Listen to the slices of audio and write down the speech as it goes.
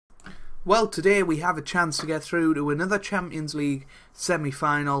Well, today we have a chance to get through to another Champions League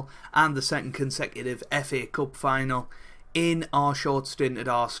semi-final and the second consecutive FA Cup final in our short stint at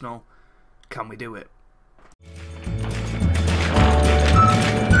Arsenal. Can we do it?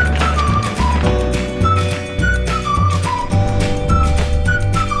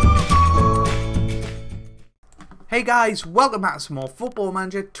 Hey guys, welcome back to some more Football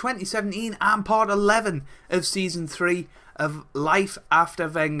Manager 2017 and part 11 of Season 3 of Life After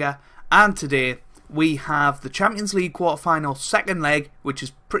Wenger. And today we have the Champions League quarter-final second leg, which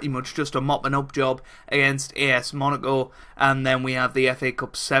is pretty much just a mopping up job against AS Monaco. And then we have the FA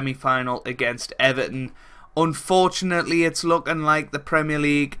Cup semi-final against Everton. Unfortunately, it's looking like the Premier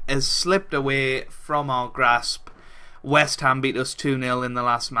League has slipped away from our grasp. West Ham beat us 2-0 in the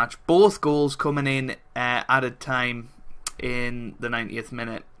last match. Both goals coming in added time in the 90th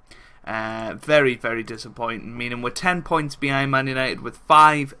minute. Very, very disappointing. Meaning we're 10 points behind Man United with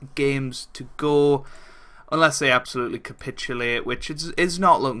 5 games to go. Unless they absolutely capitulate, which is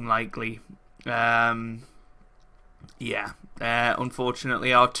not looking likely. Unfortunately,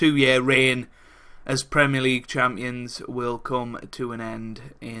 our 2-year reign as Premier League champions will come to an end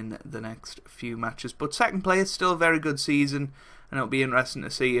in the next few matches. But second place, still a very good season, and it'll be interesting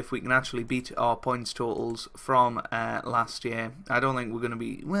to see if we can actually beat our points totals from last year. I don't think we're going to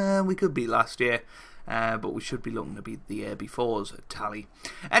be, well, we could beat last year, but we should be looking to beat the year before's tally.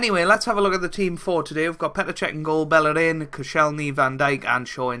 Anyway, let's have a look at the team for today. We've got Petr Cech in goal, Bellerin, Koscielny, Van Dijk and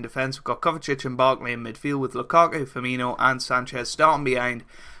Shaw in defence. We've got Kovacic and Barkley in midfield with Lukaku, Firmino and Sanchez starting behind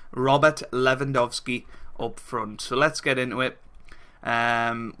Robert Lewandowski up front. So let's get into it. We're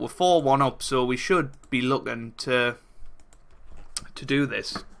 4-1 up, so we should be looking to do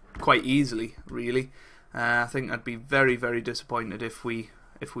this quite easily, really. I think I'd be very, very disappointed if we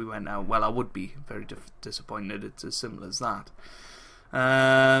went out. Well, I would be very disappointed. It's as simple as that.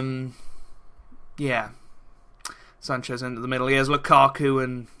 Yeah. Sanchez into the middle. Here's Lukaku,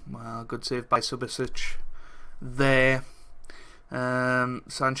 and well, good save by Subasic there.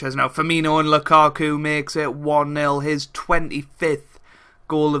 Sanchez now. Firmino and Lukaku makes it 1-0. His 25th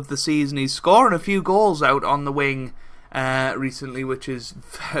goal of the season. He's scoring a few goals out on the wing recently, which is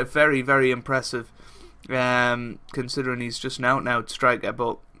very, very impressive, considering he's just an out-and-out striker.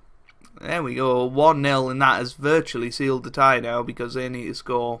 But there we go, 1-0, and that has virtually sealed the tie now, because they need to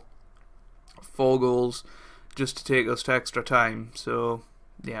score 4 goals just to take us to extra time. So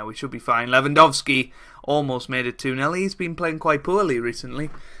yeah, we should be fine. Lewandowski almost made it 2-0. He's been playing quite poorly recently.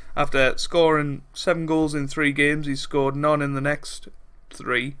 After scoring 7 goals in 3 games, he's scored none in the next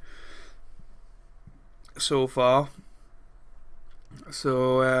 3 so far.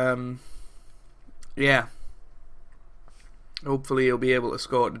 So, yeah. Hopefully he'll be able to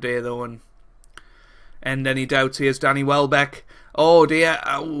score today, though, and end any doubts. Here's Danny Welbeck. Oh dear.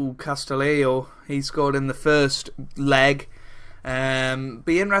 Oh, Castelleo. He scored in the first leg.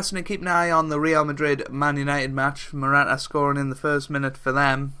 Be interesting to keep an eye on the Real Madrid Man United match. Morata scoring in the first minute for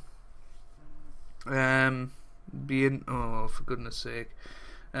them. Oh, for goodness sake.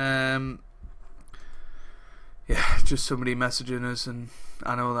 Yeah, just somebody messaging us, and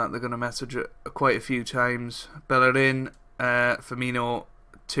I know that they're going to message it quite a few times. Bellerin, Firmino,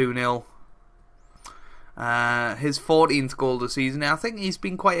 2-0. His 14th goal of the season. I think he's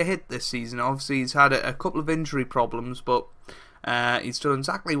been quite a hit this season. Obviously, he's had a couple of injury problems, but he's done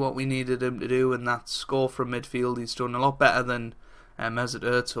exactly what we needed him to do, and that's score from midfield. He's done a lot better than Mesut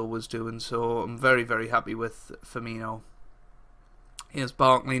Ozil was doing, so I'm very, very happy with Firmino. Here's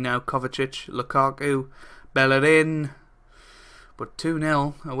Barkley now, Kovacic, Lukaku, Bellerin, but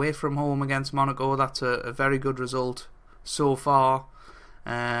 2-0 away from home against Monaco. That's a very good result so far.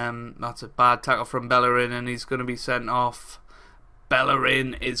 That's a bad tackle from Bellerin, and he's going to be sent off.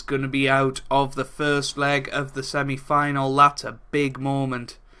 Bellerin is going to be out of the first leg of the semi-final. That's a big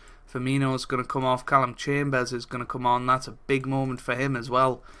moment. Firmino's going to come off. Callum Chambers is going to come on. That's a big moment for him as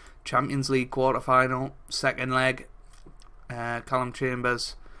well. Champions League quarter-final, second leg. Callum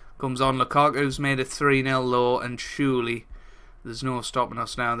Chambers comes on. Lukaku's made it 3-0 though, and surely there's no stopping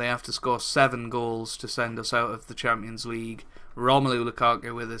us now. They have to score 7 goals to send us out of the Champions League. Romelu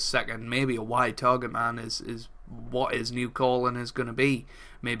Lukaku with his second, maybe a wide target man is what his new calling is going to be.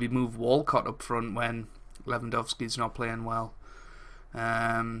 Maybe move Walcott up front when Lewandowski's not playing well.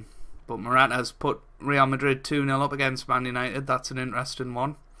 But Morata has put Real Madrid 2-0 up against Man United. That's an interesting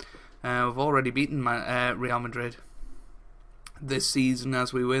one. We've already beaten Real Madrid this season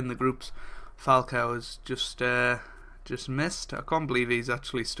as we win the groups. Falcao has just missed. I can't believe he's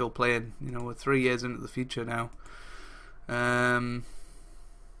actually still playing. You know, we're 3 years into the future now. Koscielny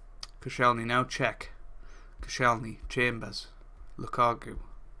now, Cech. Koscielny, Chambers, Lukaku.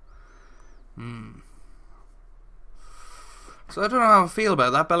 So I don't know how I feel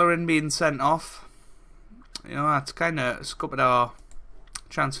about that. Bellerin being sent off. You know, that's kind of scuppered our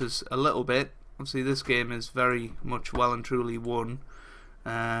chances a little bit. Obviously, this game is very much well and truly won.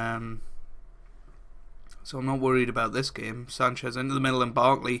 So I'm not worried about this game. Sanchez into the middle, and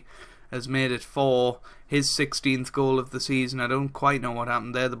Barkley has made it for his 16th goal of the season. I don't quite know what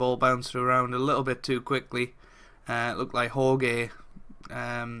happened there. The ball bounced around a little bit too quickly. It looked like Jorge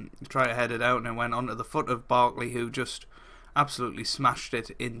tried to head it out, and it went onto the foot of Barkley, who just absolutely smashed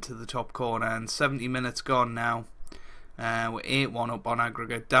it into the top corner. And 70 minutes gone now. We're 8-1 up on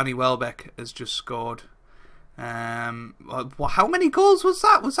aggregate. Danny Welbeck has just scored. How many goals was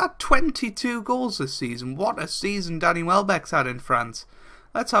that? Was that 22 goals this season? What a season Danny Welbeck's had in France.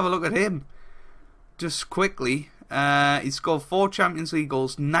 Let's have a look at him. Just quickly. He scored 4 Champions League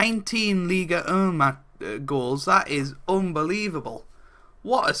goals, 19 Liga 1 goals. That is unbelievable.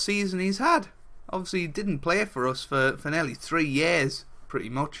 What a season he's had. Obviously, he didn't play for us for nearly 3 years, pretty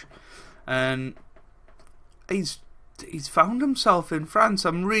much. And he's found himself in France.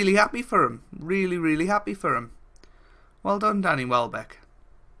 I'm really happy for him. Really, really happy for him. Well done, Danny Welbeck.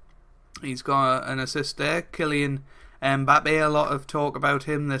 He's got an assist there. Kylian Mbappe, a lot of talk about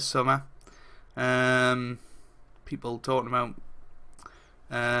him this summer. People talking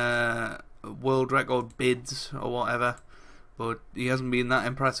about world record bids or whatever. But he hasn't been that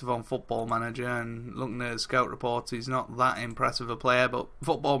impressive on Football Manager, and looking at his scout reports, he's not that impressive a player. But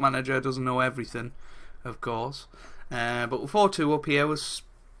Football Manager doesn't know everything, of course. But 4-2 up here. Was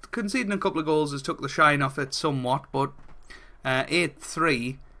conceding a couple of goals has took the shine off it somewhat, but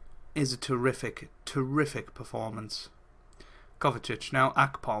 8-3 is a terrific performance. Kovacic, now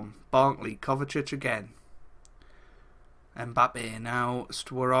Akpom, Barkley, Kovacic again. Mbappe, now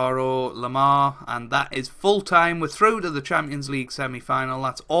Stuararo, Lamar, and that is full time. We're through to the Champions League semi-final.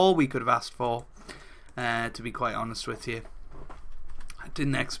 That's all we could have asked for, to be quite honest with you. I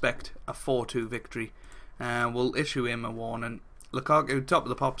didn't expect a 4-2 victory. We'll issue him a warning. Lukaku, top of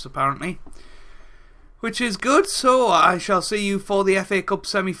the pops apparently, which is good. So I shall see you for the FA Cup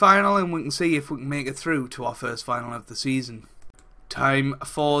semi-final, and we can see if we can make it through to our first final of the season. Time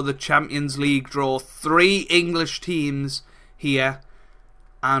for the Champions League draw. 3 English teams here,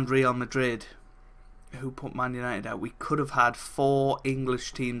 and Real Madrid, who put Man United out. We could have had 4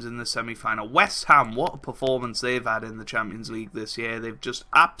 English teams in the semi-final. West Ham, what a performance they've had in the Champions League this year. They've just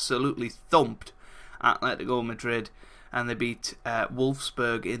absolutely thumped Atletico Madrid, and they beat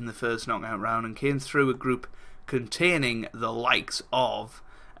Wolfsburg in the first knockout round and came through a group containing the likes of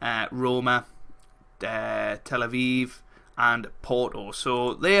Roma, Tel Aviv and Porto.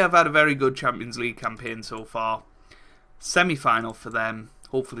 So they have had a very good Champions League campaign so far. Semi-final for them.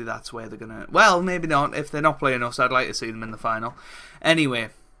 Hopefully that's where they're going to... Well, maybe not. If they're not playing us, I'd like to see them in the final. Anyway,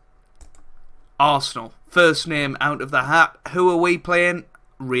 Arsenal. First name out of the hat. Who are we playing?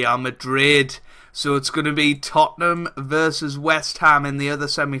 Real Madrid. So it's going to be Tottenham versus West Ham in the other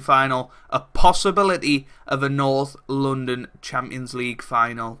semi-final. A possibility of a North London Champions League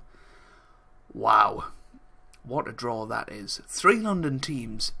final. Wow. What a draw that is. 3 London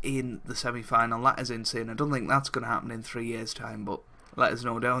teams in the semi-final. That is insane. I don't think that's going to happen in 3 years' time, but let us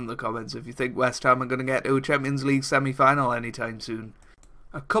know down in the comments if you think West Ham are going to get to a Champions League semi-final anytime soon.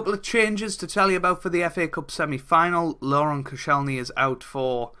 A couple of changes to tell you about for the FA Cup semi-final. Laurent Koscielny is out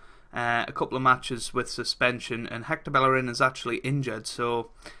for a couple of matches with suspension, and Hector Bellerin is actually injured,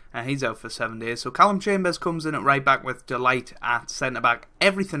 so he's out for 7 days. So Callum Chambers comes in at right back with Delight at centre back.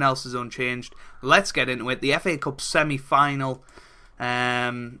 Everything else is unchanged. Let's get into it. The FA Cup semi-final.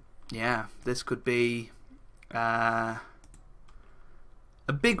 Yeah, this could be a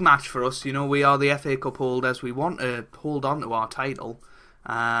big match for us. You know, we are the FA Cup holders. We want to hold on to our title.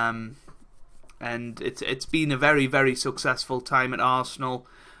 And it's been a very, very successful time at Arsenal.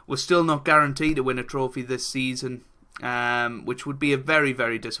 We're still not guaranteed to win a trophy this season, which would be a very,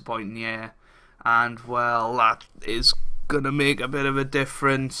 very disappointing year. And, well, that is going to make a bit of a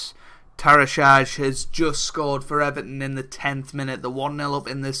difference. Tarashaj has just scored for Everton in the 10th minute, the 1-0 up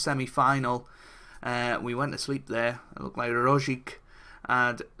in this semi-final. We went to sleep there. It looked like Rogic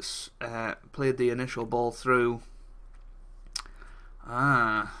had played the initial ball through.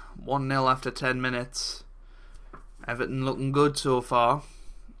 1-0 after 10 minutes. Everton looking good so far.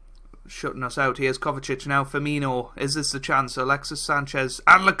 Shutting us out. Here's Kovacic now. Firmino. Is this the chance? Alexis Sanchez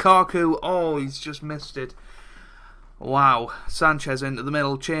and Lukaku. Oh, he's just missed it. Wow. Sanchez into the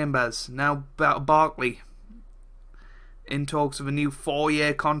middle. Chambers. Now Barkley. In talks of a new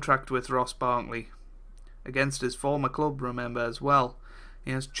 4-year contract with Ross Barkley. Against his former club, remember, as well.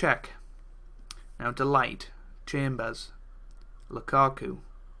 Here's Cech. Now Delight. Chambers. Lukaku.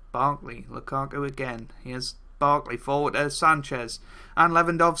 Barkley, Lukaku again. Here's Barkley forward to Sanchez and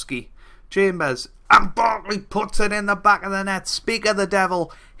Lewandowski. Chambers, and Barkley puts it in the back of the net. Speak of the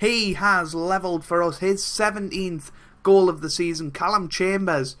devil, he has levelled for us his 17th goal of the season. Callum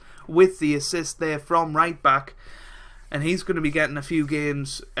Chambers with the assist there from right back. And he's going to be getting a few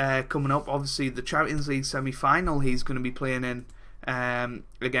games coming up. Obviously, the Champions League semi-final he's going to be playing in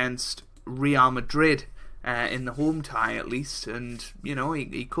against Real Madrid in the home tie at least. And, you know,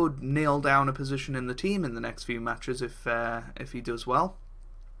 he could nail down a position in the team in the next few matches if he does well.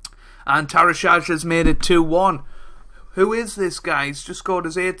 And Tarashaj has made it 2-1. Who is this guy? He's just scored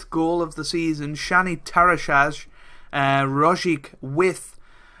his 8th goal of the season. Shani Tarashaj, Rojic with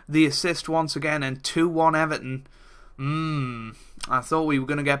the assist once again, and 2-1 Everton. I thought we were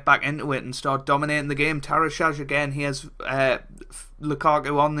going to get back into it and start dominating the game. Tarashaj again. He has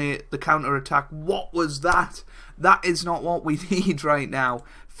Lukaku on the counter-attack. What was that? That is not what we need right now.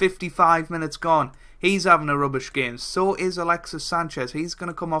 55 minutes gone. He's having a rubbish game. So is Alexis Sanchez. He's going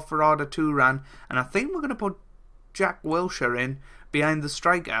to come off for Arda Turan. And I think we're going to put Jack Wilshere in behind the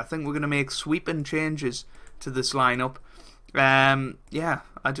striker. I think we're going to make sweeping changes to this lineup. Yeah,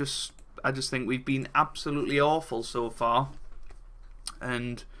 I just think we've been absolutely awful so far.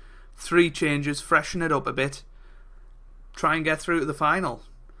 And 3 changes, freshen it up a bit. Try and get through to the final.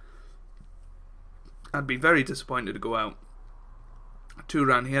 I'd be very disappointed to go out.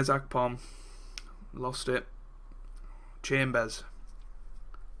 Turan, here's Akpom. Lost it. Chambers.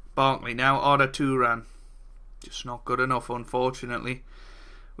 Barkley, now Arda Turan. Just not good enough, unfortunately.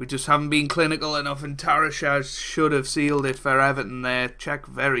 We just haven't been clinical enough, and Tarashaj should have sealed it for Everton there. Czech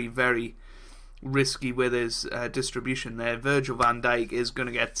very, very risky with his distribution there. Virgil van Dijk is going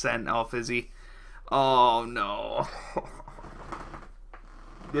to get sent off, is he? Oh, no.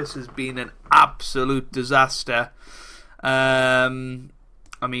 This has been an absolute disaster. I mean,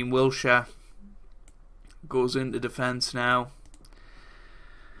 Wilshere goes into defence now.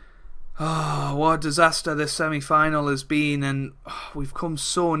 Oh, what a disaster this semi-final has been, and we've come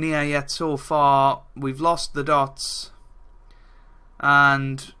so near yet so far. We've lost the dots,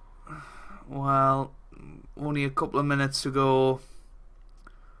 and, well, only a couple of minutes to go.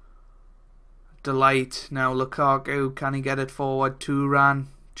 Delight, now Lukaku, can he get it forward? Turan,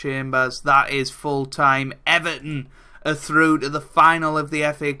 Chambers, that is full time. Everton are through to the final of the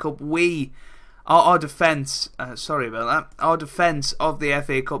FA Cup. Our defence, sorry about that, our defence of the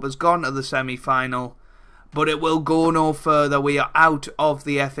FA Cup has gone to the semi-final, but it will go no further. We are out of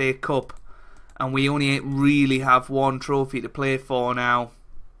the FA Cup, and we only really have one trophy to play for now.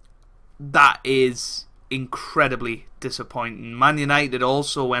 That is incredibly disappointing. Man United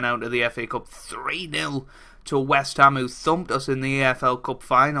also went out of the FA Cup 3-0 to West Ham, who thumped us in the EFL Cup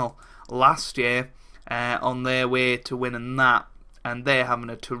final last year on their way to winning that. And they're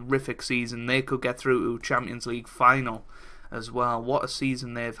having a terrific season. They could get through to Champions League final as well. What a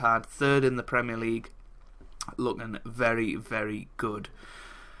season they've had. 3rd in the Premier League. Looking very, very good.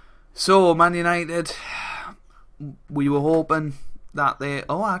 So, Man United, we were hoping that they...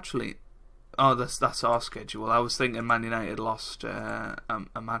 Oh, actually... Oh, that's our schedule. I was thinking Man United lost a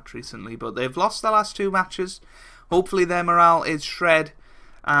match recently. But they've lost the last 2 matches. Hopefully their morale is shred.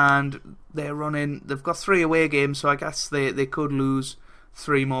 And they're running, they've got 3 away games, so I guess they could lose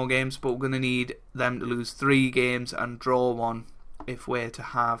 3 more games, but we're going to need them to lose 3 games and draw 1 if we're to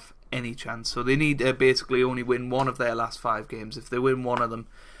have any chance. So they need to basically only win 1 of their last 5 games. If they win 1 of them,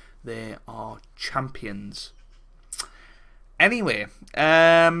 they are champions. Anyway,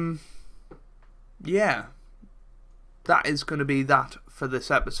 yeah, that is going to be that for this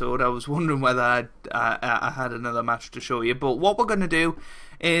episode. I was wondering whether I had another match to show you, but what we're going to do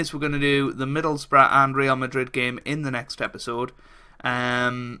is we're going to do the Middlesbrough and Real Madrid game in the next episode.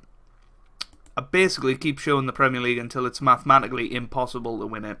 I basically keep showing the Premier League until it's mathematically impossible to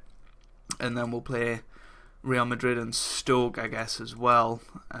win it, and then we'll play Real Madrid and Stoke, I guess, as well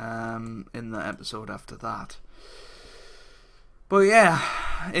in the episode after that. But yeah,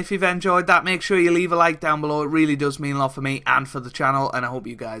 if you've enjoyed that, make sure you leave a like down below. It really does mean a lot for me and for the channel, and I hope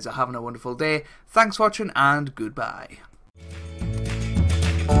you guys are having a wonderful day. Thanks for watching, and goodbye.